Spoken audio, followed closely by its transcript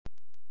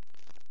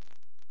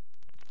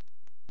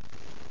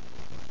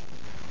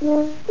The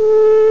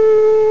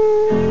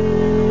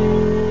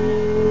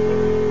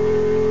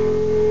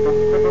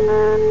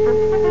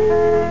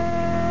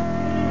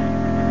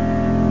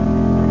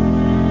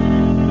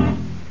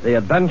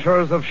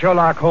Adventures of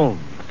Sherlock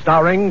Holmes,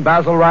 starring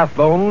Basil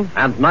Rathbone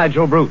and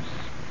Nigel Bruce.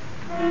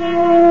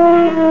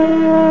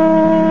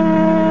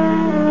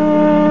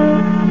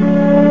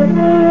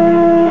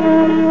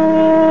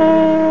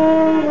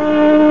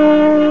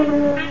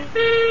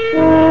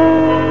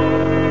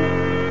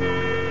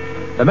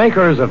 The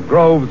makers of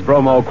Grove's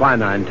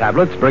bromoquinine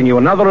tablets bring you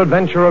another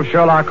adventure of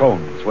Sherlock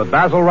Holmes, with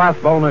Basil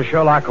Rathbone as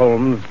Sherlock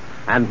Holmes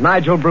and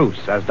Nigel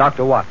Bruce as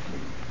Dr.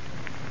 Watson.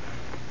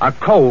 A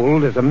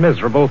cold is a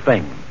miserable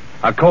thing.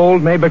 A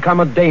cold may become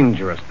a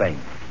dangerous thing.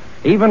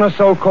 Even a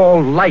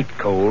so-called light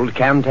cold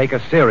can take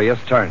a serious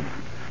turn.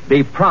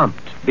 Be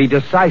prompt, be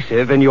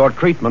decisive in your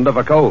treatment of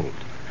a cold.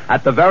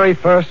 At the very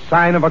first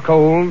sign of a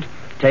cold,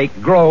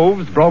 take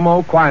Grove's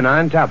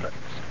bromoquinine tablets.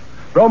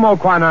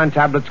 Bromoquinine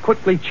tablets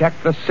quickly check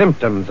the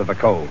symptoms of a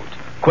cold,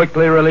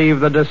 quickly relieve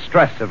the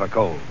distress of a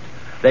cold.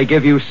 They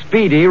give you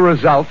speedy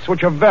results,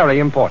 which are very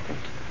important.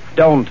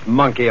 Don't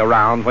monkey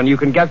around when you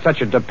can get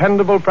such a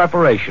dependable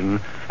preparation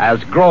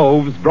as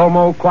Grove's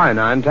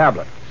bromoquinine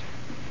tablets.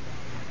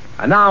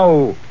 And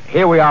now,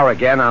 here we are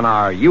again on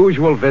our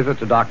usual visit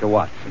to Dr.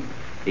 Watson.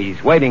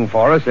 He's waiting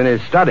for us in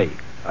his study,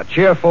 a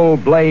cheerful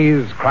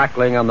blaze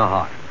crackling on the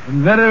hearth.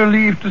 I'm very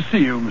relieved to see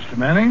you, Mr.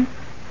 Manning.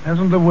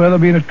 Hasn't the weather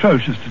been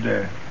atrocious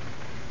today?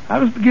 I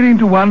was beginning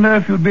to wonder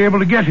if you'd be able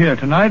to get here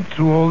tonight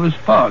through all this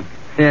fog.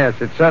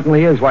 Yes, it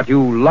certainly is what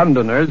you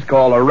Londoners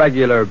call a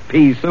regular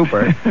pea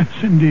super. Yes,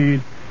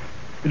 indeed.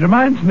 It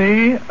reminds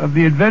me of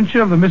the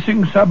adventure of the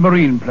missing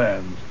submarine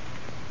plans.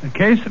 A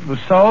case that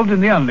was solved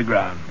in the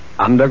underground.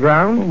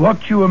 Underground?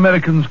 What you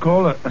Americans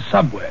call a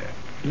subway.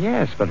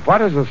 Yes, but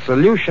what has a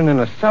solution in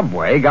a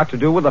subway got to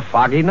do with a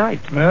foggy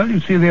night? Well, you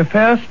see, the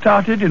affair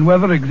started in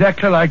weather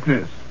exactly like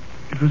this.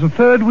 It was the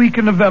third week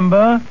in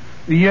November,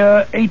 the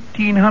year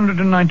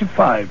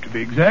 1895, to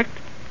be exact.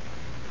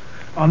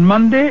 On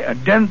Monday, a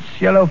dense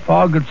yellow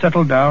fog had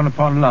settled down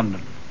upon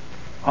London.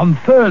 On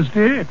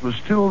Thursday, it was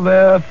still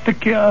there,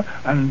 thicker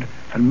and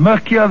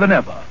murkier than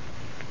ever.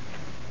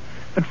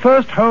 At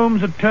first, Holmes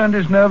had turned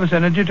his nervous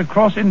energy to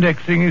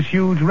cross-indexing his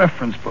huge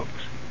reference books.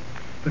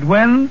 But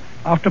when,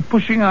 after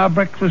pushing our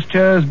breakfast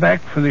chairs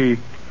back for the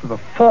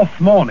fourth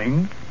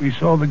morning, we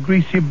saw the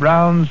greasy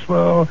brown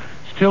swirl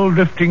still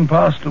drifting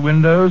past the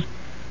windows,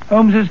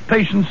 Holmes's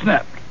patience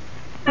snapped.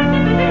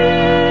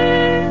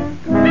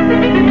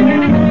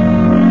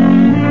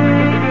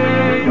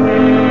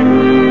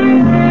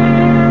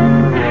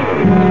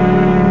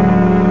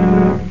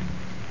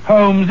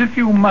 Holmes, if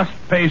you must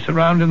pace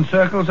around in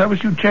circles, I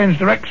wish you'd change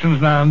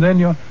directions now and then.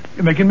 You're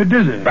making me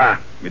dizzy. Bah,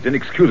 it's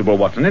inexcusable,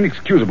 Watson,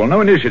 inexcusable.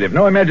 No initiative,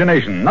 no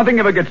imagination. Nothing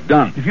ever gets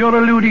done. If you're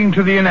alluding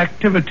to the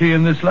inactivity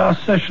in this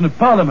last session of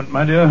Parliament,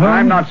 my dear Holmes...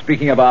 I'm not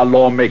speaking of our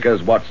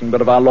lawmakers, Watson,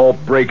 but of our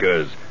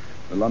lawbreakers.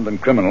 The London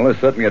criminal is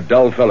certainly a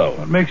dull fellow.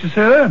 What makes you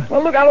say that?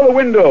 Well, look out of the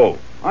window.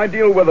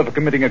 Ideal weather for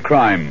committing a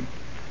crime.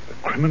 The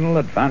criminal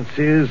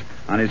advances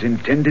on his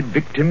intended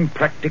victim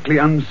practically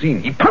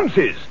unseen. He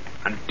pounces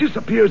and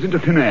disappears into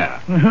thin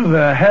air.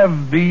 There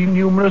have been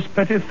numerous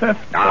petty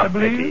thefts, I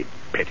believe.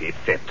 Petty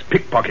thefts,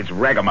 pickpockets,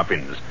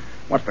 ragamuffins.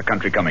 What's the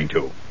country coming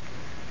to?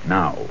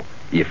 Now,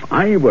 if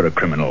I were a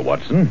criminal,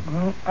 Watson...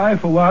 Well, I,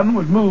 for one,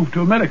 would move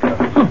to America.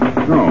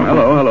 Oh,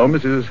 hello.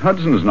 Mrs.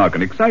 Hudson's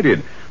knocking,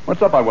 excited.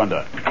 What's up, I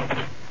wonder?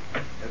 Yes,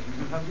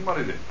 Mrs. Hudson, what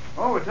is it?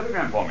 Oh, a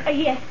telegram for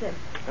me. Yes, sir.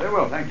 Very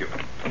well, thank you.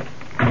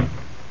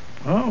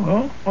 Oh,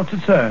 well, what's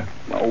it say?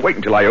 Well, wait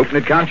until I open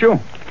it, can't you?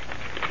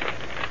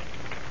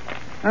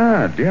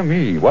 Ah, dear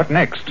me, what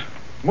next?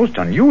 Most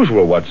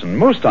unusual, Watson,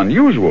 most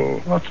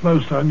unusual. What's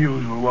most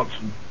unusual,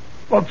 Watson?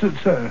 What's it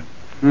say?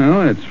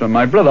 Well, it's from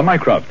my brother,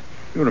 Mycroft.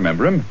 You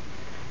remember him.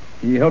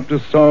 He helped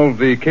us solve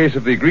the case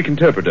of the Greek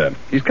interpreter.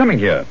 He's coming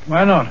here.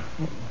 Why not?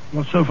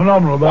 What's so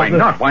phenomenal about this? Why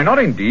not? Why not,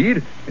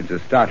 indeed? It's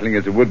as startling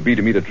as it would be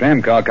to meet a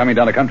tram car coming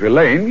down a country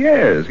lane.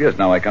 Yes,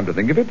 now I come to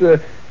think of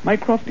it.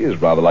 Mycroft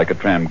is rather like a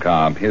tram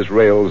car. His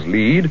rails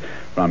lead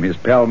from his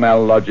Pall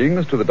Mall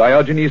lodgings to the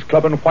Diogenes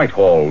Club in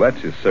Whitehall. That's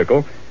his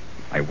circle.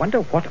 I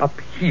wonder what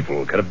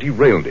upheaval could have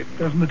derailed him.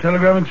 Doesn't the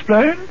telegram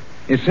explain?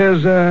 It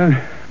says,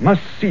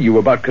 must see you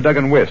about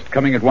Cadogan West,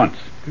 coming at once.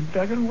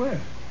 Cadogan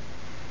West?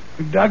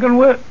 Cadogan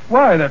West?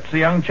 Why, that's the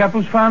young chap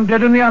who's found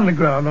dead in the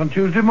underground on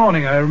Tuesday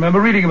morning. I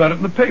remember reading about it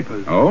in the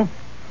papers. Oh?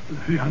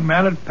 The young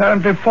man had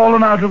apparently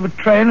fallen out of a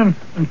train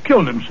and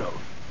killed himself.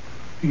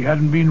 He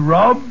hadn't been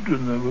robbed,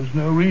 and there was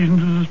no reason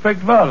to suspect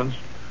violence.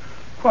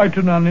 Quite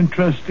an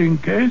uninteresting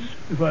case,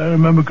 if I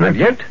remember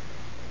correctly. And yet,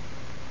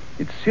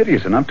 it's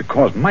serious enough to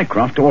cause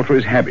Mycroft to alter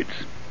his habits.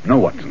 No,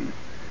 Watson.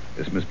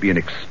 This must be an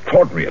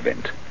extraordinary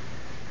event.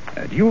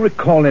 Do you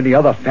recall any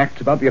other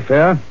facts about the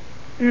affair?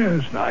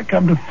 Yes, now I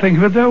come to think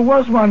of it, there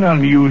was one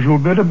unusual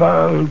bit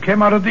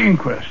came out of the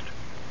inquest.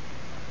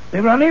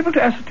 They were unable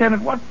to ascertain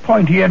at what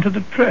point he entered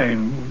the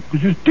train,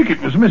 because his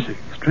ticket was missing.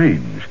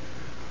 Strange.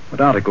 What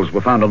articles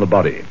were found on the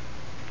body?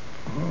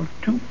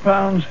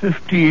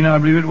 £2.15, I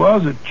believe it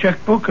was, a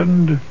checkbook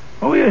and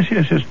Oh, yes.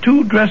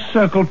 2 dress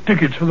circle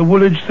tickets for the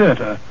Woolwich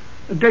Theatre.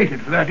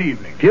 Dated for that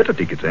evening. Theatre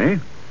tickets, eh?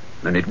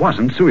 Then it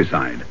wasn't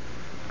suicide.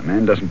 A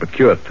man doesn't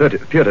procure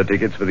theatre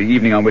tickets for the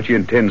evening on which he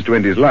intends to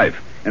end his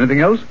life. Anything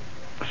else?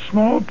 A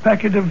small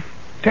packet of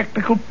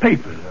technical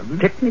papers.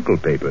 Technical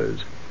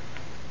papers?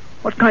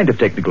 What kind of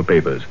technical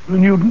papers? The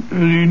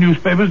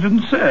newspapers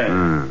didn't say.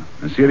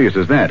 As serious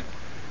as that.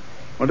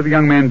 What did the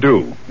young man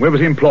do? Where was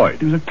he employed?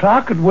 He was a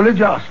clerk at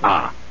Woolwich Arsenal.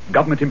 Ah,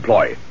 government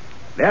employee.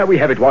 There we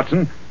have it,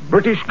 Watson.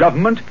 British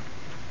government,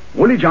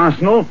 Woolwich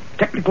Arsenal,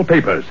 technical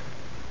papers.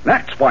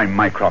 That's why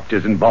Mycroft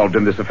is involved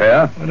in this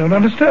affair. I don't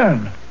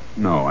understand.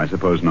 No, I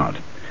suppose not.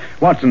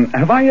 Watson,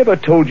 have I ever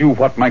told you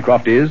what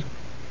Mycroft is?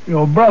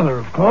 Your brother,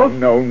 of course.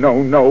 Oh,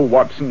 no,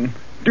 Watson.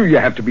 Do you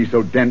have to be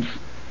so dense?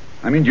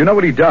 I mean, do you know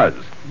what he does?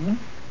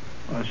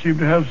 I seem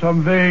to have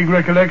some vague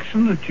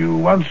recollection that you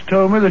once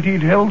told me that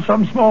he'd held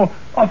some small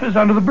office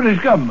under the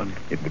British government.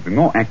 It would be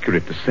more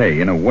accurate to say,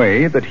 in a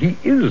way, that he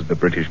is the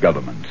British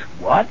government.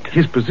 What?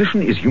 His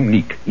position is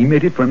unique. He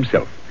made it for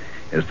himself.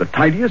 He has the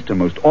tidiest and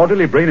most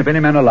orderly brain of any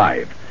man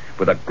alive,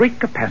 with a great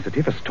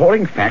capacity for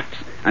storing facts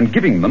and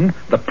giving them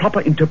the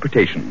proper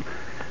interpretation.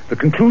 The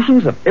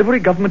conclusions of every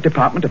government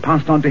department are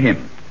passed on to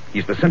him.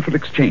 He's the central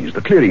exchange,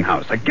 the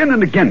clearinghouse. Again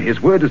and again, his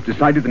word has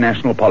decided the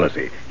national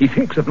policy. He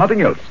thinks of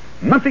nothing else.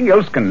 Nothing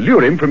else can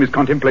lure him from his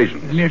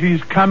contemplations. And yet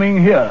he's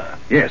coming here.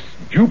 Yes,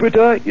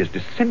 Jupiter is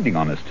descending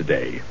on us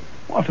today.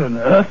 What on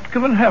earth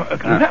can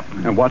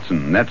happen?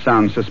 Watson, that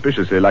sounds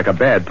suspiciously like a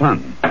bad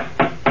pun.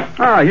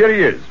 Here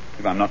he is,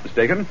 if I'm not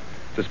mistaken,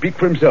 to speak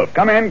for himself.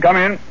 Come in.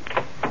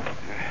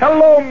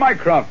 Hello,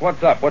 Mycroft.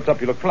 What's up?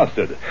 You look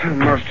flustered.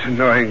 Most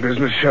annoying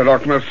business,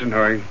 Sherlock, most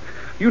annoying.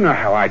 You know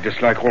how I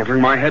dislike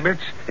altering my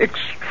habits.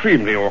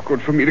 Extremely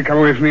awkward for me to come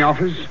away from the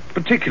office,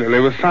 particularly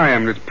with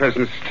Siam in its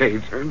present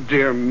state. Oh,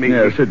 dear me.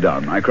 Yeah, sit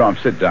down,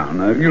 Mycroft, sit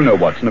down. You know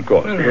Watson, of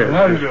course.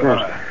 Yes, of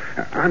course.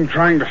 I'm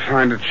trying to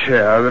find a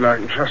chair that I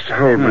can trust to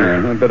hold me.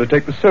 I'd better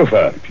take the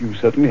sofa. You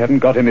certainly haven't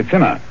got any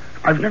thinner.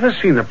 I've never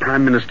seen the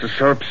Prime Minister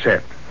so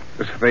upset.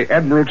 As for the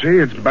Admiralty,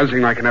 it's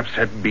buzzing like an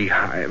upset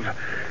beehive.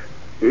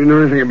 You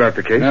know anything about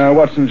the case?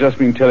 Watson's just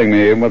been telling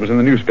me what was in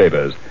the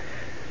newspapers.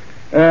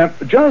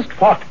 Just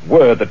what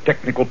were the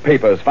technical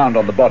papers found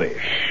on the body?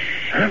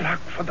 Sherlock,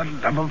 for the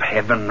love of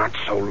heaven, not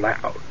so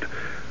loud.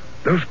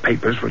 Those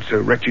papers which the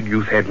wretched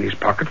youth had in his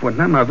pocket were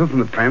none other than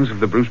the plans of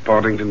the Bruce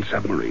Partington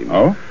submarine.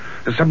 Oh?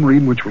 A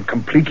submarine which will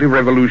completely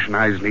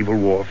revolutionize naval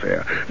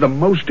warfare. The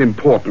most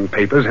important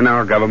papers in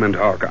our government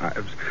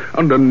archives.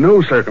 Under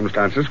no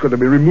circumstances could they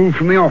be removed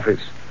from the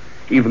office.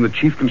 Even the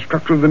chief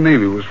constructor of the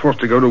Navy was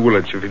forced to go to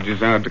Woolwich if he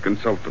desired to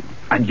consult them.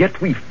 And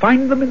yet we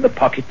find them in the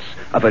pockets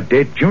of a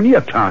dead junior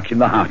clerk in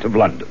the heart of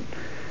London.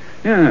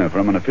 Yeah,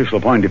 from an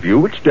official point of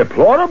view, it's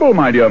deplorable,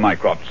 my dear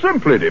Mycroft.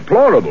 Simply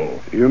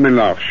deplorable. You may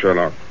laugh,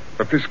 Sherlock,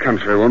 but this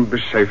country won't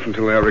be safe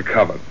until they are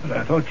recovered. But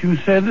I thought you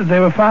said that they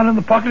were found in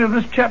the pocket of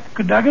this chap,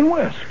 Cadogan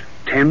West.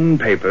 10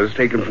 papers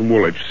taken from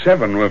Woolwich.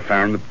 7 were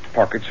found in the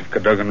pockets of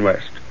Cadogan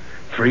West.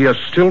 3 are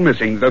still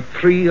missing, the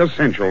 3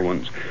 essential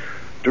ones.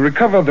 To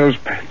recover those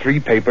 3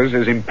 papers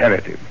is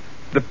imperative.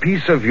 The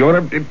peace of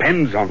Europe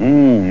depends on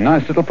them.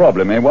 Nice little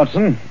problem, eh,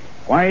 Watson?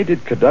 Why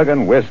did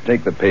Cadogan West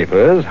take the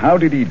papers? How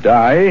did he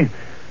die?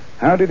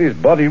 How did his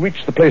body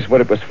reach the place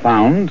where it was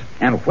found?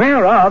 And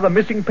where are the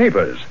missing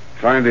papers?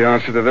 Find the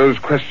answer to those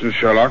questions,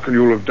 Sherlock, and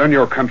you'll have done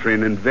your country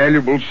an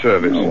invaluable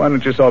service. Why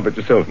don't you solve it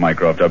yourself,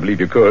 Mycroft? I believe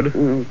you could.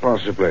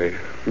 Possibly.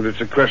 But it's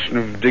a question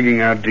of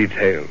digging out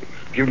details.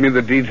 Give me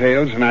the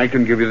details, and I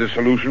can give you the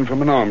solution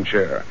from an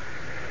armchair.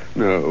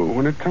 No,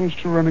 when it comes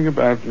to running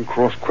about and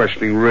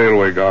cross-questioning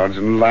railway guards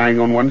and lying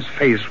on one's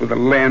face with a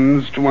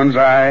lens to one's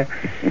eye,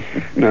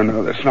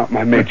 no, that's not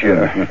my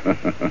métier.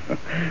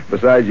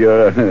 Besides,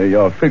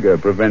 your figure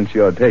prevents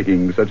your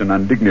taking such an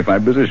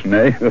undignified position,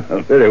 eh?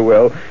 Very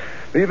well.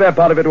 Leave that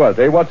part of it was,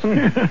 eh,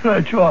 Watson?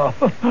 Right, you are.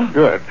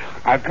 Good.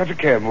 I've got a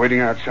cab waiting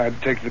outside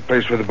to take you to the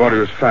place where the body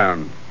was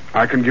found.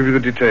 I can give you the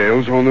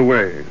details on the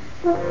way.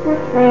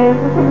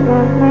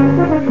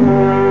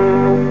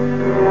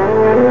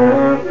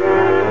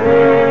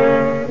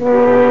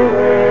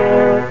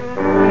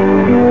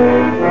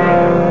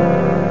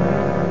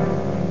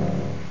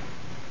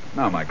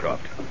 Now,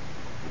 Mycroft,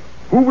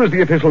 who was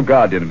the official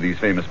guardian of these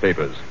famous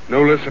papers?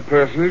 No less a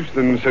personage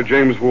than Sir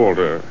James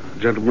Walter, a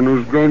gentleman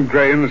who's grown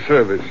grey in the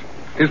service.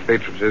 His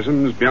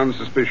patriotism is beyond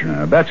suspicion.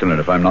 A bachelor,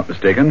 if I'm not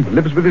mistaken.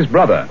 Lives with his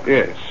brother.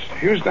 Yes.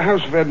 He was at the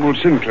house of Admiral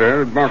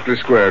Sinclair at Berkeley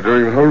Square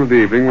during the whole of the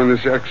evening when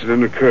this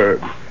accident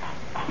occurred.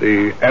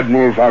 The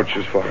Admiral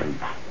vouches for him.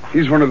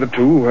 He's one of the 2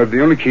 who have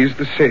the only keys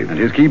to the safe. And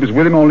his key was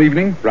with him all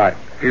evening? Right.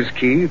 His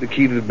key, the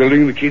key to the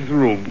building, the key to the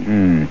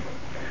room.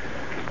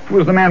 Who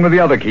was the man with the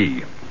other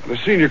key? The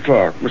senior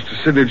clerk,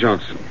 Mr. Sidney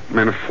Johnson. A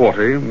man of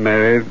 40,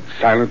 married,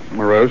 silent,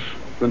 morose,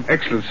 with an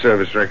excellent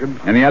service record.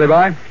 Any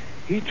alibi?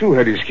 He, too,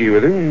 had his key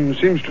with him and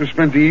seems to have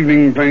spent the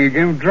evening playing a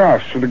game of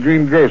draughts with the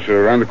green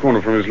grocer around the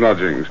corner from his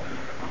lodgings.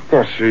 Of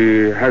course,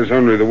 he has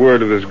only the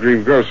word of this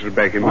green grocer to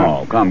back him up.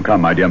 Oh,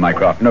 come, my dear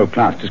Mycroft. No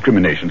class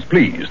discriminations,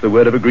 please. The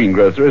word of a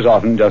greengrocer is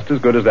often just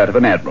as good as that of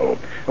an admiral.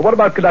 What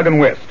about Cadogan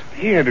West?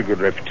 He had a good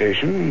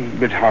reputation, a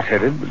bit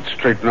hot-headed, but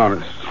straight and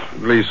honest.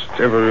 At least,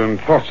 everyone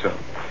thought so.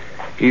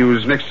 He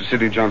was next to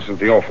Sidney Johnson at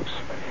the office.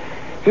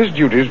 His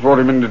duties brought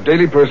him into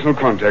daily personal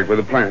contact with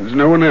the plans.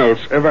 No one else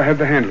ever had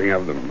the handling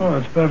of them. Oh,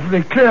 it's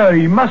perfectly clear.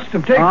 He must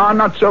have taken...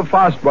 Not so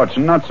fast,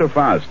 Watson, not so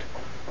fast.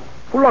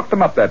 Who locked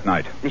them up that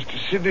night? Mr.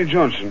 Sidney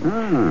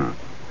Johnson.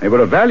 They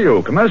were of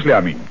value, commercially,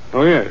 I mean.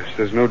 Oh, yes.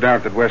 There's no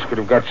doubt that West could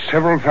have got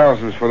several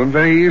thousands for them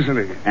very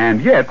easily.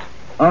 And yet,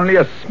 only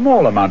a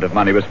small amount of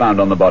money was found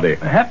on the body.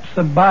 Perhaps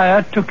the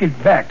buyer took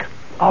it back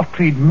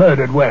after he'd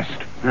murdered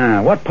West.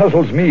 What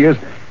puzzles me is,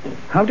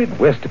 how did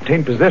West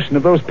obtain possession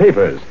of those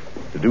papers?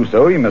 To do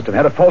so, he must have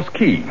had a false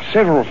key.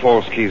 Several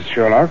false keys,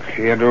 Sherlock.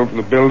 He had to open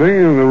the building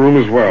and the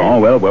room as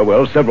well. Oh,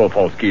 well. Several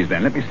false keys,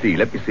 then. Let me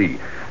see.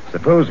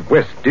 Suppose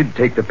West did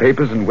take the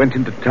papers and went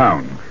into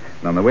town.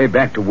 And on the way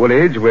back to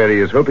Woolwich, where he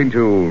is hoping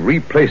to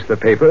replace the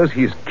papers,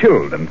 he's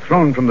killed and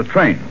thrown from the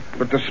train.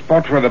 But the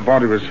spot where the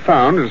body was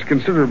found is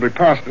considerably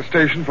past the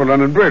station for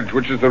London Bridge,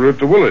 which is the route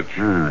to Woolwich.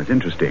 It's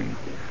interesting.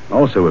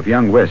 Also, if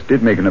young West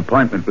did make an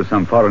appointment with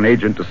some foreign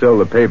agent to sell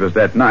the papers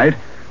that night,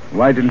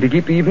 why didn't he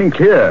keep the evening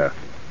clear?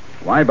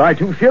 Why buy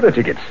 2 theater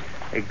tickets?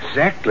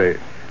 Exactly.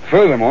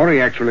 Furthermore,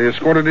 he actually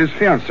escorted his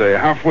fiancée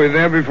halfway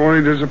there before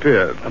he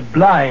disappeared. A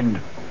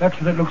blind. That's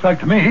what it looks like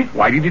to me.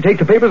 Why did he take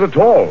the papers at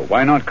all?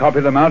 Why not copy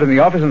them out in the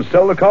office and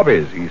sell the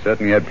copies? He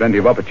certainly had plenty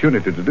of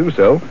opportunity to do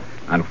so.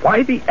 And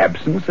why the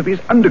absence of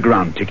his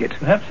underground ticket?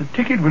 Perhaps the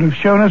ticket would have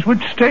shown us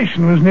which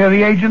station was near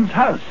the agent's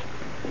house.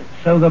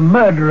 So the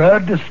murderer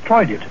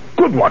destroyed it.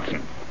 Good,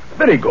 Watson.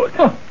 Very good.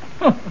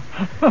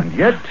 And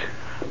yet,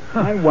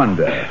 I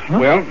wonder.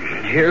 Well,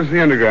 here's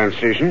the underground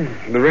station.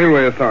 The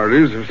railway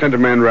authorities have sent a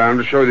man round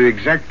to show the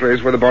exact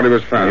place where the body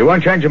was found. You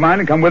won't change your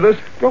mind and come with us?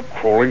 Go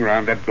crawling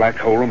round that black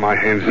hole on my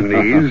hands and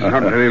knees.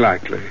 Not very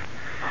likely.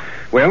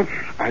 Well,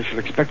 I shall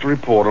expect a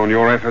report on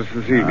your efforts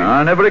this evening.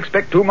 Never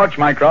expect too much,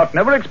 Mycroft.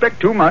 Never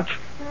expect too much.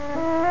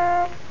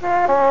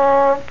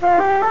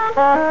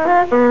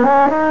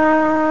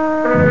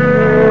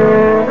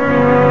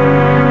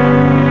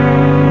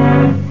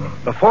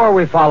 Before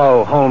we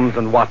follow Holmes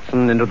and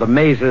Watson into the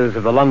mazes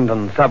of the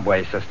London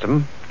subway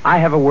system, I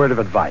have a word of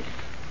advice.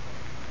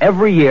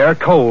 Every year,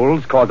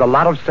 colds cause a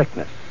lot of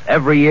sickness.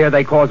 Every year,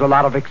 they cause a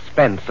lot of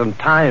expense and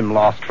time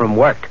lost from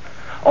work.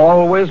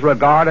 Always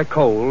regard a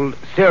cold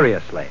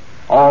seriously.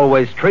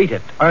 Always treat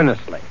it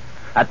earnestly.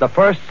 At the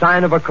first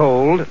sign of a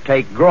cold,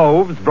 take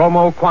Grove's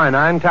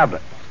bromoquinine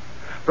tablets.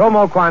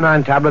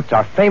 Bromoquinine tablets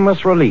are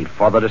famous relief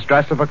for the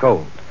distress of a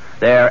cold.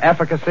 Their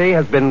efficacy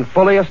has been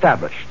fully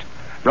established.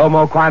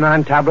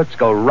 Bromoquinine tablets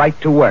go right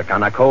to work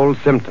on a cold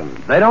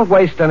symptom. They don't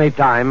waste any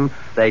time.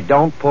 They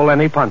don't pull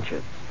any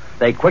punches.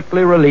 They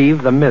quickly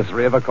relieve the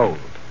misery of a cold.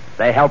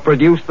 They help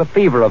reduce the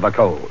fever of a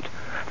cold.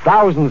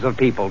 Thousands of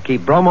people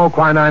keep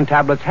bromoquinine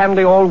tablets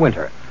handy all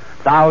winter.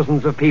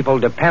 Thousands of people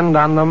depend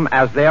on them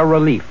as their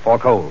relief for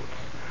colds.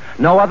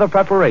 No other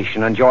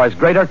preparation enjoys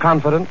greater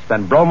confidence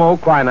than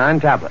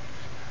bromoquinine tablets.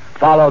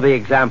 Follow the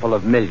example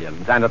of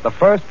millions, and at the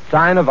first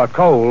sign of a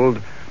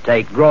cold,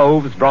 take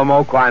Grove's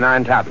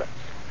bromoquinine tablets.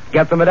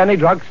 Get them at any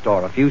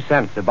drugstore, a few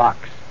cents a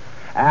box.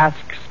 Ask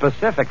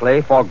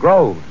specifically for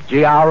Grove's,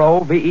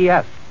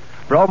 Groves.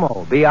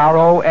 Bromo,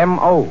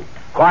 Bromo.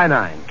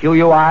 Quinine,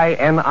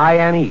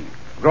 Quinine.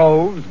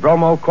 Grove's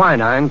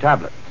bromoquinine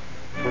tablets.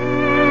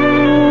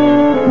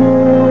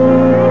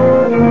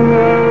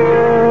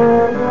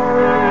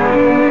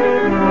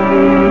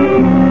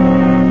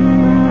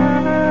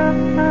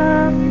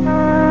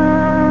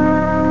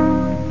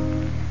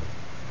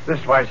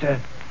 This way, sir.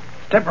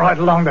 Step right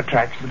along the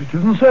tracks. But it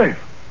isn't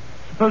safe.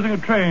 Supposing a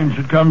train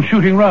should come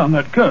shooting round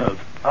that curve.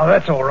 Oh,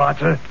 that's all right,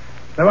 sir.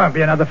 There won't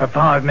be another for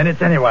 5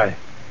 minutes anyway.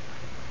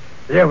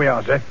 Here we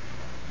are, sir.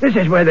 This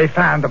is where they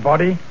found the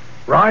body.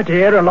 Right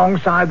here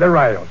alongside the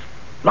rails.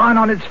 Lying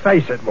on its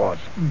face it was.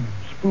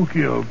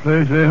 Spooky old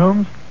place, eh,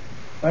 Holmes?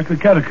 Like the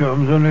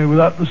catacombs, only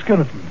without the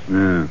skeletons.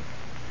 Yeah.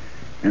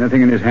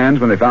 Anything in his hands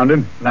when they found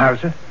him? No,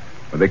 sir.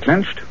 Were they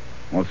clenched?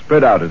 Or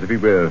spread out as if he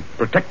were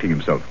protecting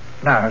himself?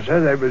 No, sir.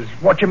 They was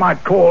what you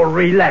might call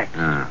relaxed.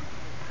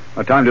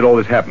 What time did all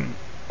this happen?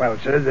 Well,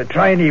 sir, the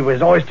train he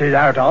was hoisted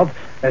out of,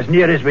 as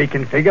near as we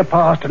can figure,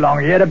 passed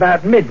along here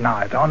about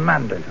midnight on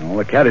Monday. All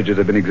the carriages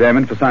have been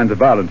examined for signs of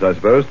violence, I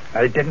suppose.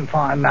 They didn't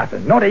find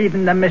nothing, not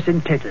even the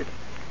missing ticket.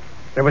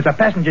 There was a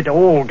passenger to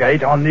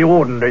Aldgate on the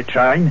ordinary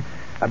train.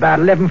 About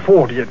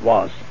 11:40 it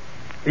was.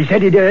 He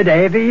said he'd heard a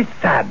heavy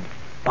thud,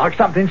 like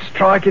something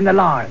striking the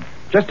line,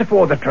 just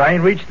before the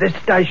train reached this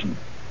station.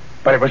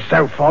 But it was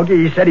so foggy,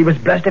 he said he was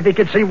blessed if he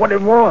could see what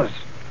it was.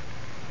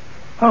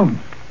 Holmes,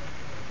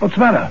 what's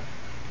the matter?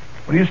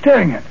 What are you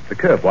staring at? The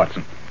curve,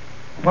 Watson.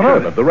 What are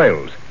Curve they? of the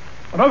rails.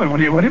 What are they?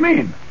 What do you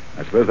mean?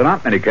 I suppose there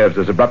aren't many curves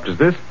as abrupt as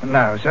this.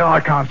 No, sir,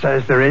 I can't say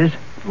as there is.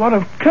 What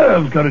have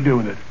curves got to do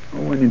with it?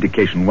 Oh, an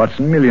indication,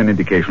 Watson. Merely an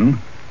indication.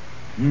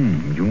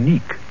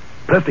 Unique.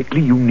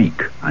 Perfectly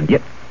unique. And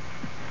yet,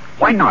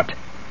 why not?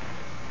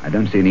 I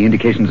don't see any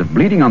indications of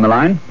bleeding on the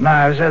line.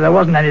 No, sir, there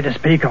wasn't any to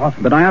speak of.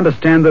 But I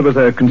understand there was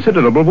a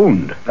considerable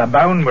wound. The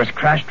bone was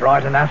crushed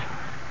right enough.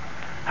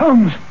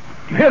 Holmes,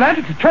 You hear that?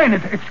 It's a train.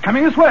 It's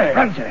coming this way.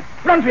 Run, sir.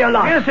 Run for your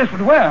life. Yes,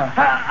 but where?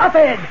 Up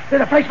ahead.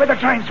 There's a place where the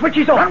train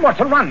switches off. Run,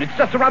 Watson, run. It's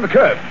just around the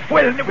curve.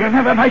 We'll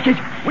never make it.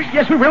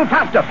 Yes, we will.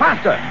 Faster,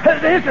 faster.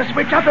 There's the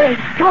switch up ahead.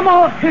 Come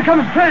on. Here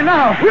comes the train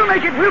now. We'll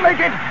make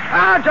it.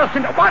 Ah,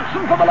 Justin.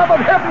 Watson, for the love of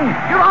heaven.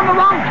 You're on the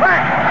wrong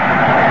track.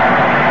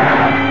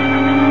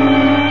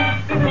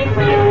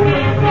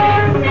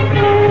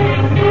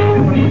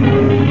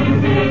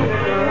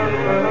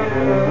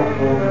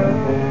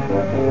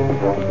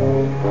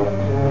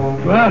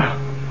 Well,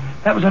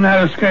 that was a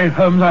narrow escape,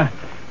 Holmes.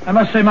 I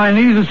must say my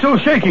knees are still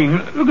shaking.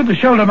 Look at the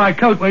shoulder of my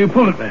coat where you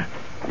pulled at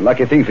me.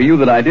 Lucky thing for you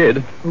that I did.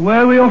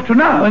 Where are we off to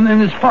now in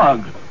this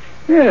fog?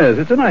 Yes,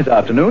 it's a nice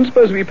afternoon.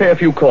 Suppose we pay a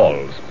few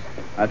calls.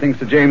 I think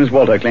Sir James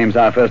Walter claims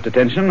our first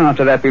attention.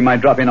 After that, we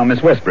might drop in on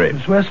Miss Westbury.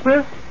 Miss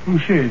Westbury?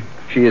 Who's she?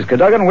 She is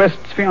Cadogan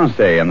West's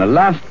fiancée and the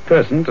last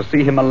person to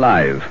see him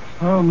alive.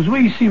 Holmes,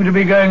 we seem to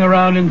be going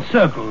around in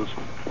circles.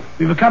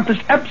 We've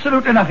accomplished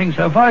absolutely nothing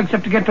so far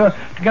except to get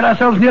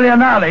ourselves nearly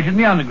annihilated in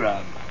the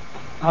underground.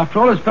 After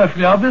all, it's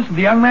perfectly obvious that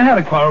the young man had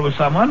a quarrel with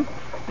someone,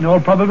 in all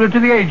probability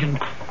the agent,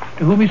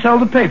 to whom he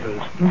sold the papers,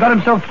 and got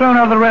himself thrown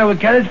out of the railway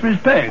carriage for his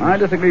pains. I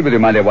disagree with you,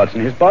 my dear Watson.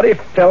 His body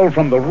fell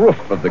from the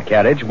roof of the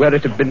carriage where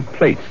it had been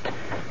placed.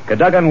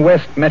 Cadogan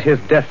West met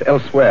his death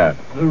elsewhere.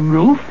 The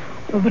roof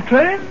of the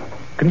train?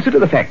 Consider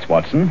the facts,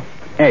 Watson.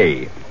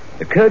 A.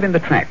 The curve in the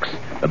tracks.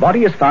 The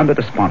body is found at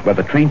a spot where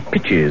the train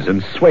pitches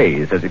and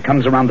sways as it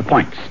comes around the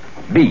points.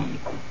 B.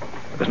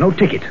 There was no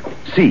ticket.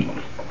 C.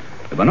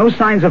 There were no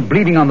signs of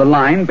bleeding on the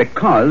line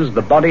because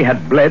the body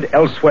had bled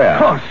elsewhere. Of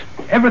course.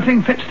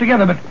 Everything fits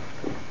together,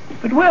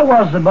 but where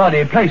was the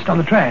body placed on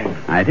the train?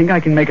 I think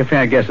I can make a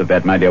fair guess at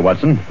that, my dear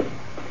Watson.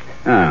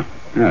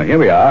 Here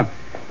we are.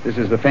 This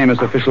is the famous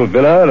official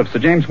villa of Sir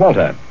James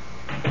Walter.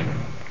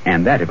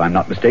 And that, if I'm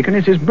not mistaken,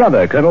 is his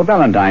brother, Colonel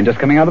Valentine, just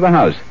coming out of the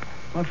house.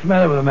 What's the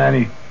matter with the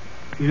man?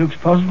 He looks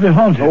positively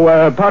haunted.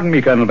 Oh, pardon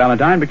me, Colonel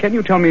Valentine, but can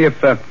you tell me if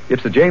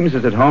Sir James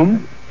is at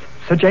home?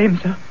 Sir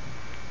James, sir?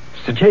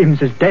 Sir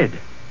James is dead.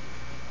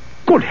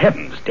 Good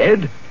heavens,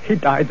 dead? He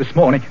died this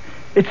morning.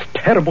 It's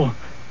terrible.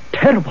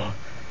 Terrible.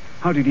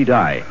 How did he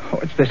die? Oh,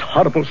 it's this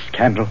horrible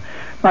scandal.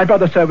 My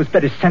brother, sir, was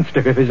very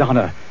sensitive of his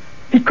honor.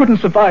 He couldn't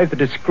survive the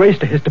disgrace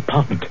to his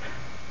department.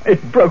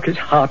 It broke his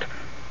heart.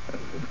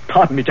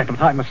 Pardon me,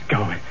 gentlemen, I must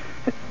go.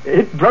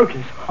 It broke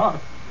his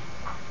heart.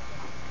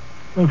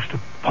 Most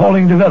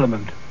appalling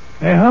development.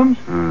 Eh, Holmes?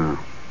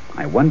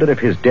 I wonder if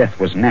his death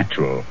was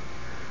natural,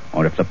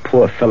 or if the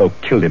poor fellow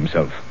killed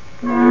himself.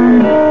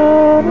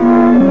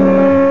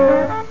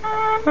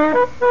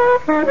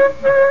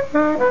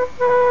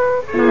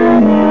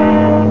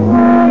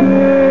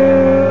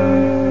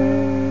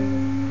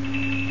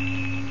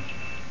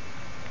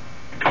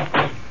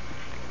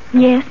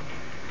 Yes?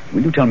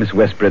 Will you tell Miss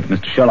Westbury that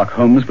Mr. Sherlock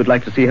Holmes would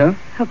like to see her?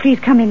 Oh, please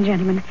come in,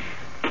 gentlemen.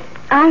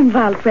 I'm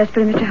Violet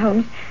Westbury, Mr.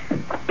 Holmes.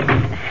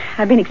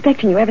 I've been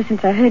expecting you ever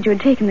since I heard you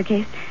had taken the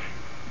case.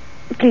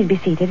 Please be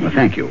seated. Well,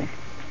 thank you.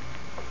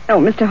 Oh,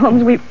 Mr.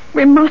 Holmes,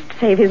 we must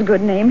save his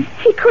good name.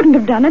 He couldn't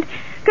have done it.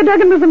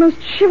 Cadogan was the most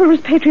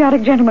chivalrous,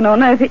 patriotic gentleman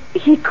on earth.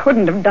 He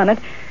couldn't have done it.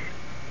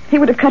 He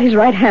would have cut his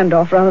right hand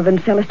off rather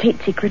than sell a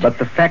state secret. But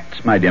the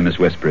facts, my dear Miss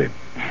Westbury.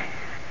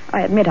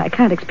 I admit I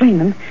can't explain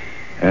them.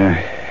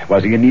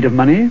 Was he in need of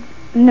money?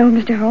 No,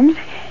 Mr. Holmes.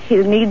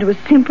 His need was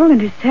simple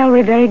and his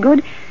salary very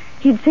good.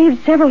 He'd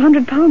saved several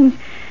 £100.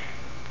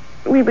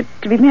 We were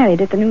to be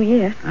married at the new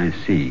year. I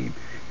see.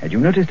 Had you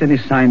noticed any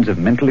signs of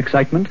mental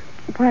excitement?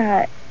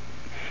 Why,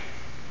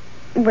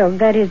 well,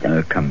 that is...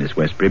 Come, Miss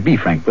Westbury, be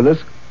frank with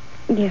us.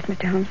 Yes,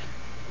 Mr. Holmes.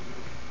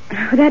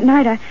 That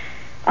night,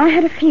 I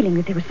had a feeling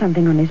that there was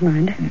something on his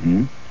mind.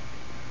 Mm-hmm.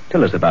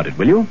 Tell us about it,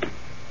 will you?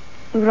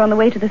 We were on the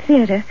way to the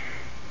theater.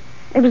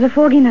 It was a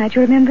foggy night,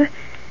 you remember?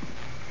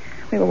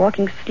 We were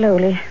walking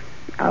slowly.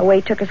 Our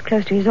way took us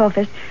close to his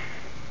office.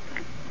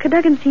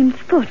 Cadogan seemed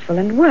thoughtful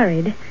and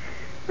worried.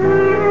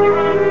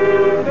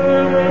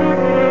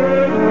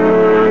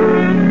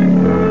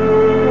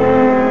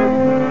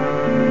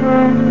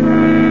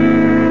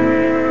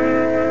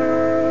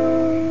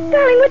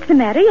 Darling, what's the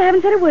matter? You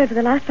haven't said a word for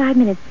the last 5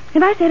 minutes.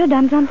 Have I said or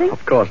done something?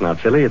 Of course not,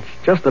 silly. It's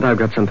just that I've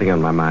got something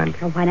on my mind.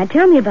 Well, why not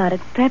tell me about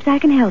it? Perhaps I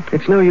can help.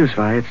 It's no use,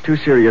 Vi. It's too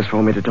serious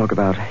for me to talk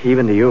about,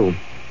 even to you.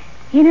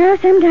 You know,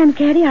 sometimes,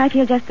 Caddy, I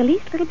feel just the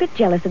least little bit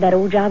jealous of that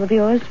old job of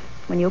yours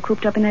when you're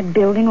cooped up in that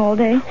building all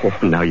day. Oh,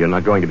 now you're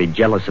not going to be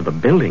jealous of the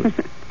building.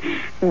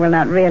 Well,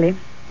 not really.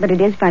 But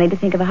it is funny to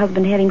think of a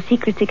husband having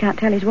secrets he can't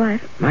tell his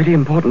wife. Mighty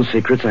important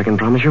secrets, I can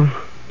promise you.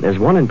 There's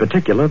one in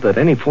particular that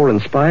any foreign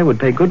spy would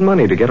pay good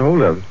money to get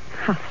hold of.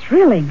 How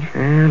thrilling.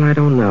 Well, I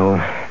don't know.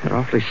 They're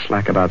awfully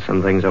slack about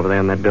some things over there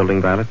in that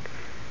building, Violet.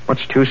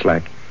 What's too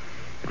slack?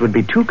 It would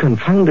be too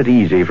confounded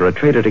easy for a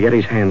traitor to get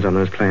his hands on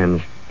those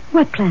plans.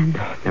 What plans?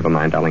 Never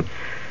mind, darling.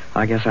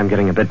 I guess I'm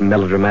getting a bit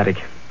melodramatic.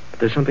 But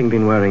there's something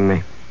been worrying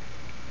me.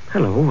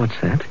 Hello, what's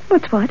that?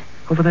 What's what?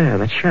 Over there,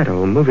 that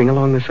shadow moving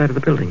along the side of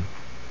the building.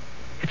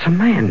 It's a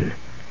man.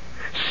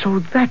 So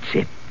that's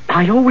it.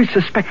 I always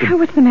suspected... Oh,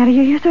 what's the matter?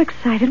 You're so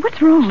excited.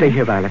 What's wrong? Stay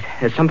here, Violet.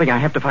 There's something I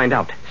have to find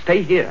out.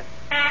 Stay here.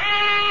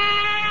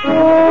 I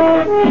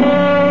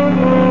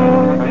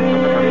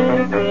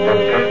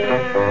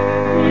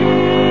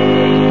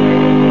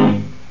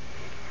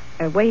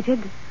waited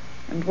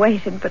and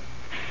waited, but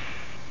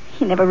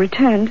he never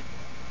returned.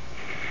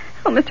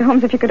 Oh, Mr.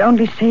 Holmes, if you could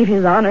only save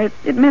his honor,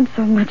 it meant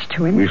so much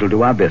to him. We shall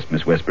do our best,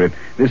 Miss Westbury.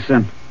 This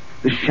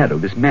shadow,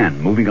 this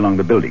man moving along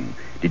the building.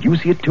 Did you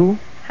see it too?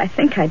 I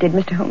think I did,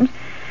 Mr. Holmes.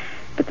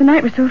 But the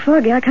night was so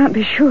foggy, I can't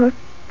be sure.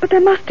 But there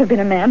must have been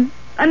a man.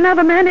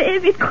 Another man.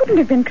 It couldn't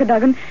have been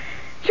Cadogan.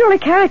 Surely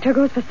character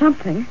goes for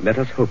something. Let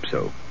us hope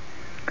so.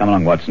 Come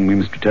along, Watson. We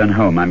must return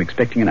home. I'm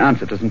expecting an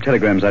answer to some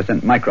telegrams I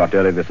sent Mycroft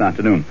earlier this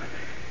afternoon.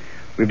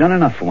 We've done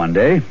enough for one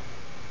day.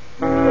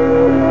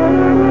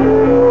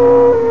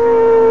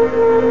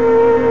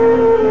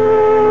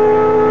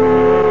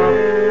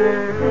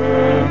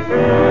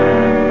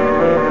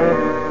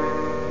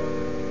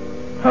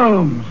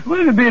 Holmes, where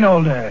have you been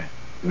all day?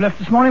 You left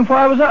this morning before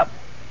I was up.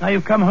 Now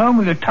you've come home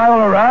with your towel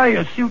awry,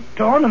 your suit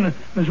torn, and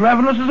as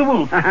ravenous as a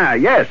wolf.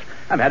 Yes,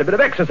 I've had a bit of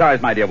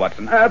exercise, my dear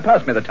Watson.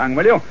 Pass me the tongue,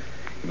 will you?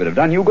 It would have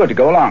done you good to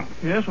go along.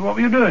 Yes, well, what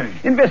were you doing?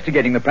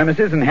 Investigating the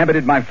premises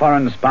inhabited by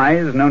foreign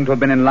spies known to have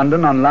been in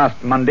London on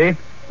last Monday.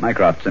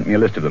 Mycroft sent me a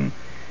list of them.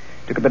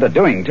 Took a bit of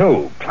doing,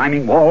 too.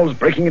 Climbing walls,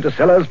 breaking into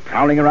cellars,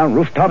 prowling around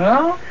rooftops.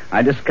 Well?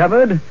 I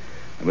discovered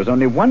there was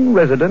only one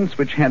residence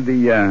which had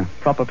the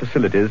proper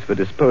facilities for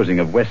disposing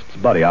of West's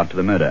body after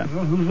the murder.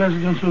 Well, whose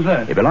residence was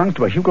that? It belongs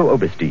to a Hugo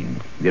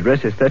Oberstein. The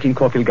address is 13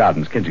 Caulfield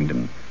Gardens,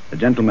 Kensington. The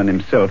gentleman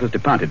himself has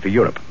departed for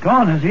Europe.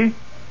 Gone, has he?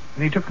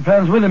 And he took the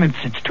plans with him.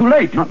 It's too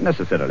late. Not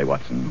necessarily,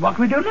 Watson. What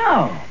can we do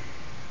now?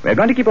 We're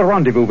going to keep a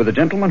rendezvous with the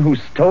gentleman who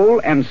stole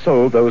and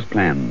sold those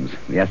plans.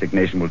 The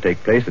assignation will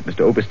take place at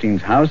Mr.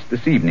 Oberstein's house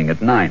this evening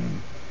at 9.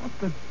 What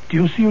the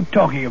deuce are you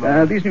talking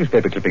about? These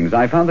newspaper clippings.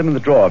 I found them in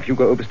the drawer of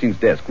Hugo Oberstein's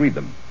desk. Read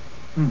them.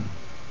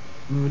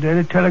 The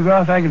Daily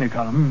Telegraph agony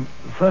column.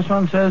 The first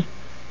one says,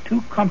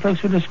 2 complex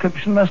for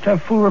description, must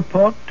have full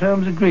report,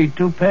 terms agreed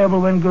to,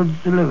 payable when goods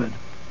delivered.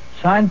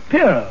 Signed,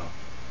 Piero.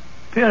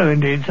 Piero,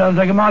 indeed. Sounds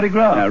like a Mardi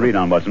Gras. Read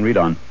on, Watson, read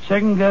on.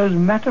 Second goes,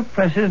 matter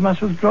presses,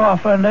 must withdraw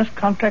offer unless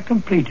contract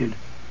completed.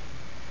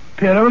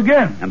 Piero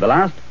again. And the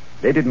last,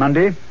 dated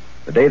Monday,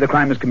 the day the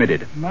crime was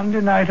committed. Monday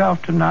night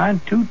after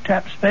 9, 2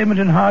 taps, payment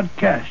in hard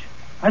cash.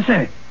 I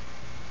say,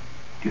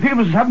 do you think it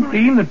was a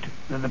submarine that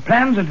the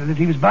plans that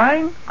he was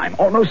buying? I'm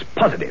almost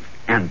positive.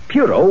 And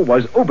Piero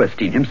was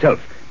Oberstein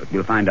himself. But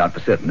we'll find out for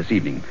certain this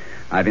evening.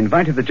 I've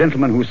invited the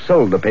gentleman who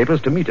sold the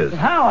papers to meet us.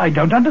 How? I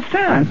don't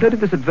understand. I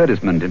inserted this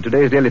advertisement in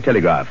today's Daily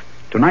Telegraph.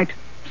 Tonight,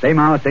 same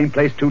hour, same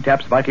place, 2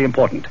 taps, vitally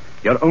important.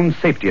 Your own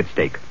safety at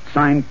stake.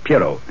 Signed,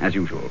 Piero, as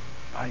usual.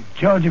 By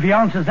George, if he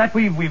answers that,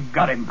 we've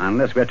got him.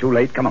 Unless we're too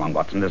late. Come along,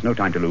 Watson. There's no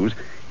time to lose.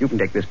 You can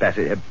take this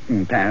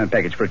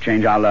package for a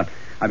change.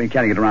 I've been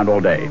carrying it around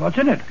all day. What's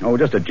in it? Oh,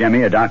 just a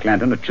jemmy, a dark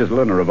lantern, a chisel,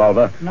 and a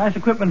revolver. Nice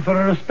equipment for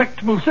a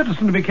respectable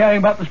citizen to be carrying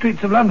about the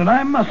streets of London,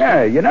 I must say.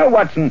 Yeah, you know,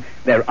 Watson,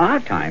 there are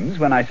times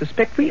when I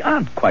suspect we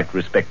aren't quite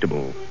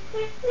respectable.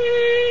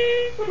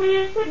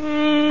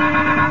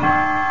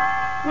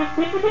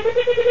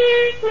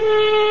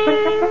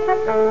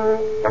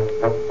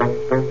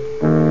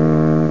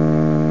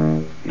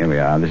 Here we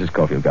are. This is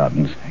Caulfield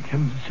Gardens. Thank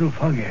heavens, it's so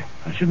foggy.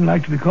 I shouldn't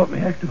like to be caught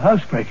in the act of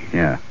housebreaking.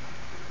 Yeah.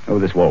 Over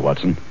this wall,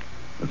 Watson.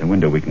 There's a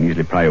window we can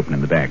easily pry open in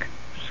the back.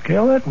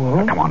 Scale that wall?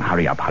 Now, come on,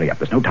 hurry up.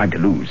 There's no time to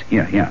lose.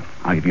 Here.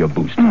 I'll give you a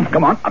boost.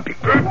 Come on, up you.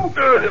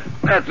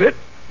 That's it.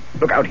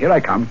 Look out, here I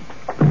come.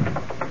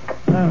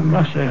 I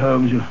must say,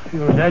 Holmes, you're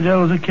as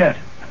agile as a cat.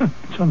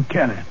 It's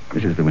uncanny.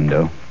 This is the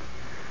window.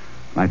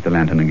 Light the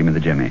lantern and give me the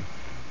jemmy.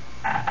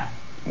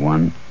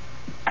 1,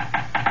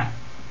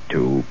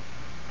 2.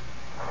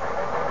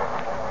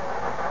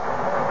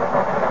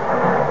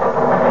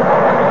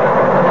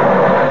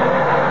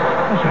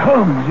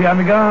 Holmes, the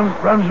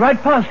underground runs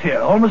right past here,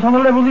 almost on the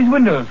level of these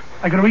windows.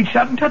 I could have reached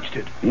out and touched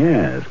it.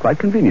 Yes, quite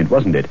convenient,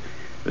 wasn't it?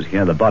 It was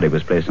here the body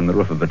was placed on the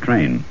roof of a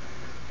train.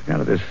 Look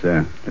out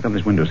at look on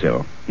this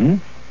windowsill. You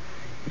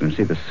can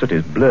see the soot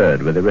is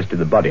blurred where they rested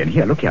the body. And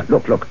here,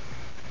 look.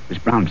 This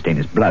brown stain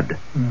is blood.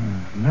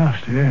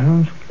 Nasty, eh,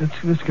 Holmes?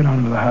 Let's get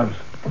on with the house.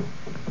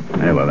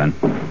 Very well, then.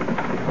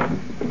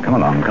 Come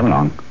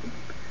along.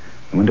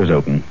 The window's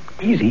open.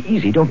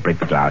 Easy, don't break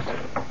the glass.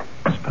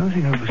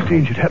 Supposing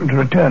Oberstein should happen to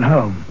return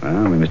home.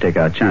 Well, we must take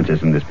our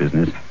chances in this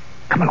business.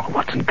 Come along,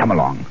 Watson, come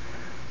along.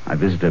 Our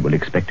visitor will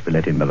expect to be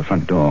let in by the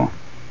front door.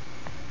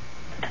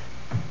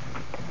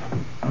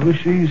 I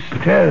wish these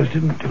stairs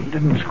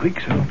didn't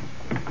squeak so.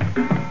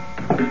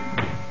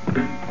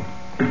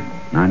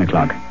 9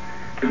 o'clock.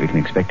 We can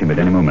expect him at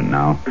any moment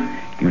now.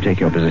 You take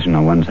your position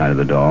on one side of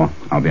the door.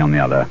 I'll be on the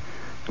other.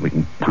 We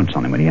can pounce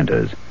on him when he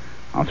enters.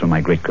 I'll throw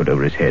my greatcoat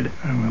over his head.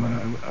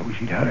 I wish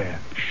he'd hurry.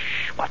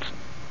 Shh, Watson.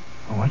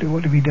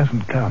 What if he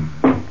doesn't come?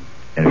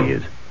 There he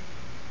is.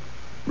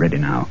 Ready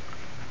now.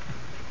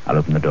 I'll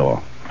open the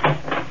door.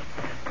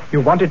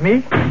 You wanted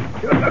me?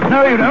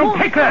 No, you don't.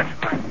 Take that.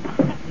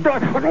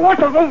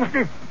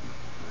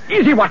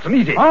 Easy, Watson,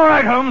 easy. All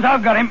right, Holmes,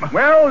 I've got him.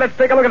 Well, let's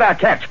take a look at our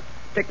catch.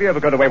 Take the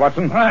overcoat away,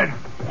 Watson. Right.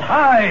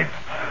 Hi.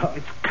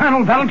 It's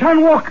Colonel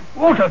Valentine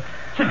Walker.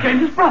 Sir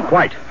James's brother.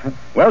 Quite.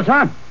 Well,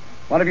 sir,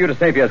 what have you to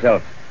say for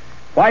yourself?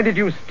 Why did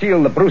you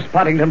steal the Bruce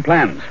Partington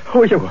plans?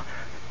 Who are you?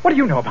 What do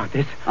you know about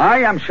this? I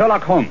am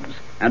Sherlock Holmes,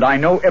 and I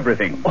know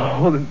everything.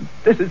 Oh,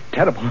 this is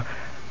terrible.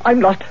 I'm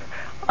lost.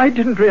 I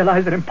didn't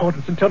realize their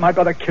importance until my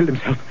brother killed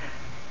himself.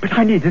 But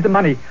I needed the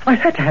money. I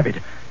had to have it.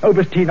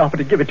 Oberstein offered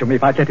to give it to me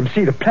if I'd let him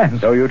see the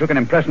plans. So you took an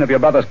impression of your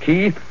brother's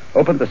key,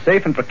 opened the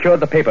safe, and procured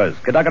the papers.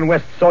 Cadogan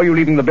West saw you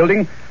leaving the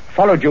building,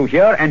 followed you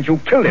here, and you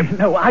killed him.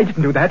 No, I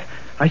didn't do that.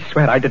 I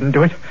swear I didn't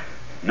do it.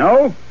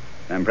 No?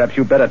 Then perhaps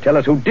you better tell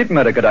us who did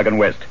murder Cadogan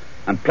West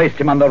and placed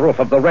him on the roof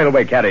of the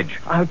railway carriage.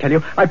 I'll tell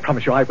you. I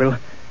promise you I will.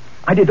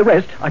 I did the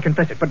rest. I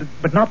confess it,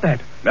 but not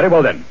that. Very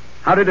well, then.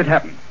 How did it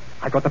happen?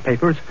 I got the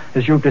papers,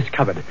 as you've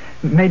discovered.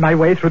 Made my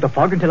way through the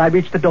fog until I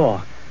reached the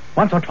door.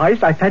 Once or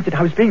twice, I fancied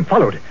I was being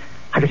followed.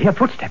 I could hear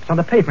footsteps on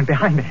the pavement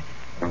behind me.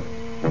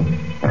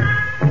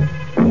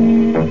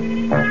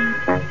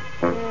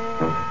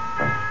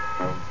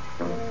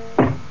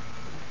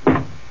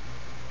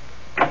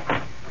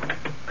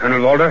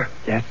 Colonel Walder?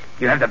 Yes?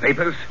 You have the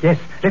papers? Yes.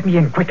 Let me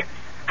in, quick.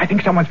 I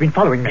think someone's been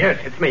following me. Yes,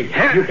 it's me.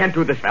 You can't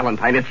do this,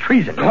 Valentine. It's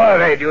treason. Go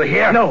away, do you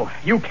hear? No,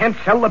 you can't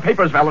sell the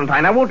papers,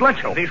 Valentine. I won't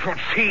let you. They should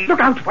see. Look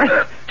out,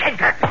 West. Take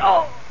that.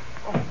 Oh.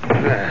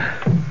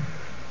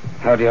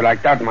 How do you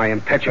like that, my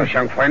impetuous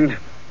young friend?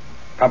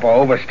 Papa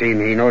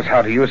Oberstein, he knows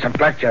how to use a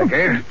blackjack,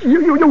 eh?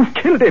 You've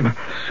killed him.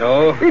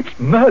 So? It's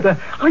murder.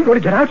 I'm going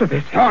to get out of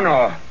this.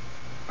 No.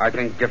 I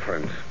think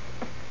different.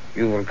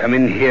 You will come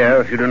in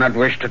here if you do not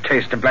wish to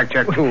taste the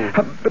blackjack, too.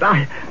 But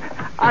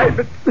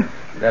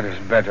That is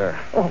better.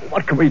 Oh,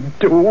 what can we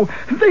do?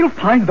 They'll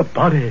find the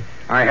body.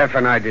 I have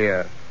an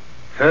idea.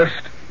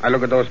 First, I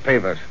look at those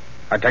papers.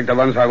 I take the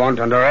ones I want,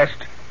 and the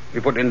rest we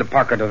put in the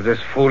pocket of this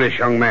foolish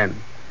young man.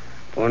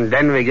 And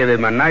then we give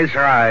him a nice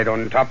ride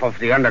on top of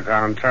the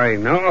underground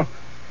train, no?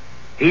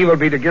 He will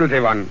be the guilty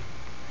one.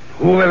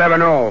 Who will ever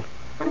know?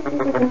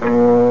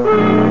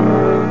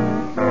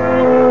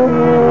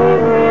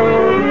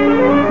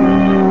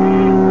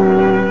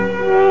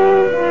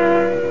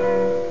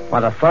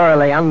 What a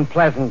thoroughly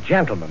unpleasant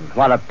gentleman.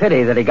 What a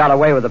pity that he got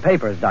away with the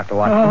papers, Dr.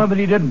 Watson. Oh, but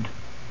he didn't.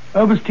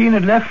 Oberstein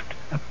had left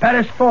a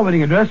Paris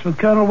forwarding address with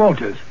Colonel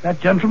Walters.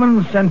 That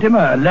gentleman sent him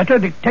a letter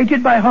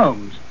dictated by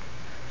Holmes,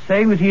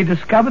 saying that he had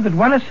discovered that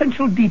one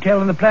essential detail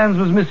in the plans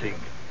was missing,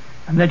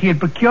 and that he had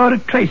procured a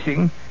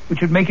tracing which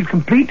would make it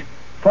complete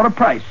for a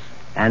price.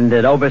 And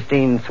did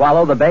Oberstein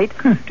swallow the bait?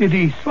 Did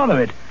he swallow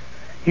it?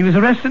 He was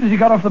arrested as he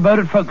got off the boat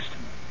at Folkestone.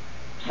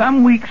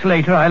 Some weeks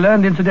later, I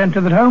learned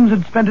incidentally that Holmes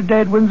had spent a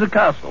day at Windsor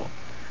Castle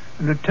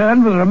and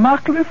returned with a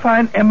remarkably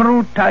fine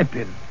emerald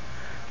tie-pin.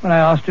 When I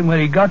asked him where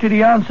he got it,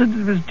 he answered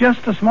it was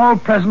just a small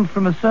present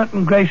from a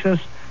certain gracious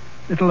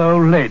little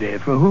old lady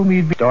for whom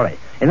he'd been... Story.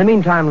 In the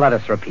meantime, let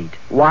us repeat.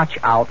 Watch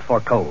out for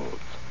colds.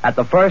 At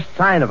the first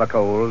sign of a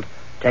cold,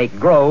 take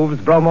Grove's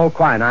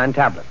bromoquinine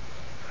tablets.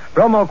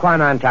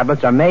 Bromoquinine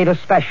tablets are made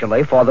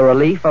especially for the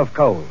relief of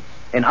colds.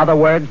 In other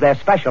words, they're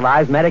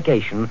specialized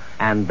medication,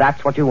 and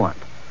that's what you want.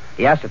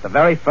 Yes, at the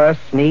very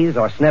first sneeze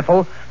or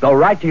sniffle, go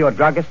right to your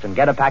druggist and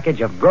get a package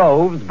of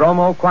Grove's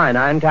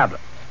bromoquinine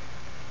tablets.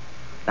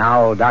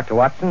 Now, Dr.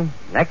 Watson,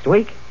 next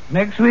week?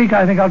 Next week,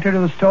 I think I'll tell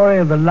you the story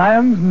of the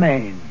lion's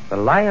mane. The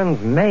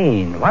lion's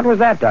mane. What was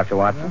that, Dr.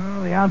 Watson?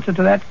 Well, the answer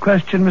to that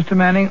question, Mr.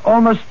 Manning,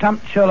 almost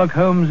stumped Sherlock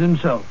Holmes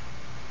himself.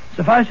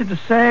 Suffice it to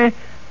say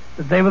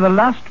that they were the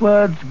last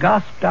words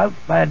gasped out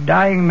by a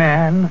dying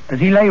man as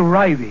he lay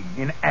writhing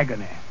in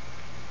agony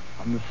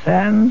on the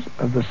sands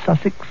of the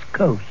Sussex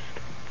coast.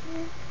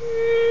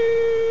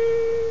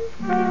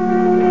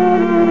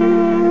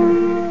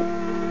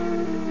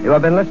 You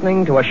have been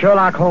listening to a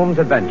Sherlock Holmes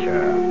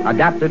adventure,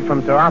 adapted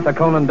from Sir Arthur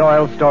Conan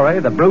Doyle's story,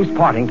 The Bruce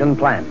Partington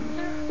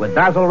Plans, with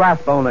Basil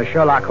Rathbone as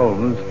Sherlock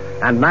Holmes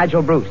and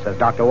Nigel Bruce as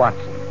Dr.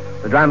 Watson.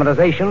 The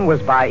dramatization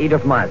was by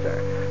Edith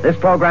Miser. This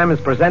program is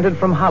presented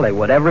from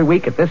Hollywood every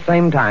week at this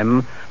same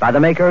time by the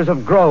makers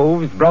of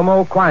Grove's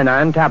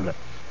bromoquinine tablets.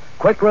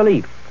 Quick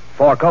relief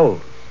for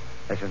colds.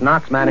 This is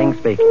Knox Manning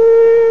speaking.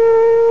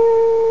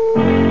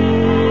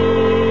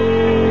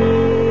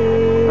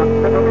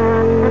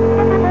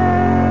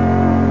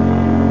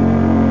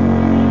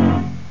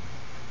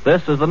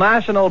 This is the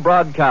National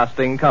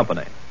Broadcasting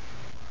Company.